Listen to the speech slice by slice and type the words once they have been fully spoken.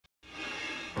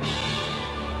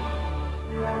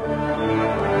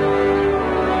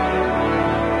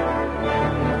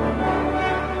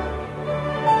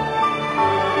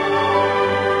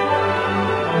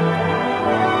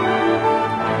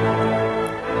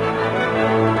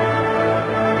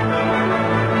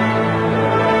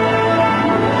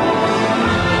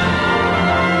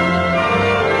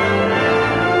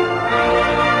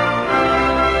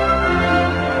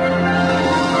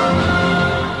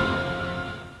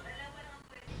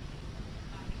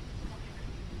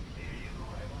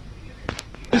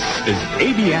is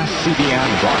ABS-CBN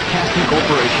Broadcasting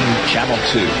Corporation Channel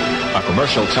 2, a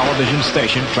commercial television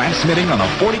station transmitting on a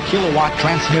 40-kilowatt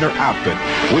transmitter output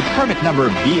with permit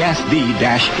number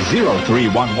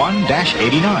BSD-0311-89,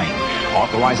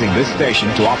 authorizing this station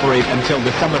to operate until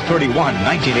December 31,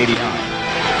 1989.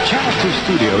 Channel 2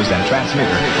 studios and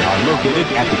transmitter are located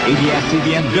at the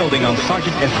ABS-CBN building on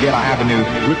Sergeant Esguerra Avenue,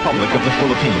 Republic of the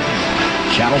Philippines.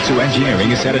 Channel 2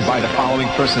 engineering is headed by the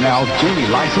following personnel duly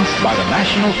licensed by the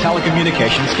National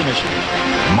Telecommunications Commission.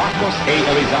 Marcos A.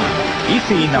 Elizan,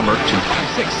 ECE number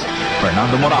 256.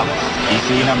 Fernando Morales,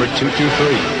 ECE number 223.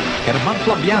 Herman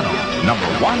Flaviano, number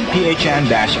 1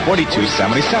 PHN-4277.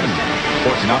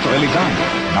 Fortunato Elizan,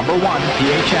 number 1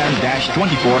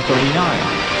 PHN-2439.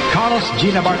 Carlos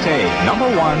G. Nabarte, number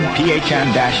 1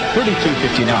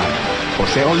 PHN-3259.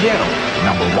 Jose Oliero,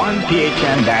 number 1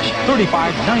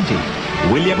 PHN-3590.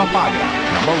 William Apaga,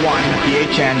 number 1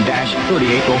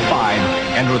 PHN-3805.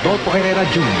 And Rodolfo Herrera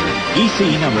Jr.,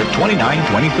 EC number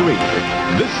 2923.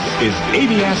 This is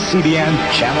ABS-CBN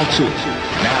Channel 2.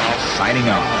 Now signing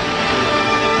off.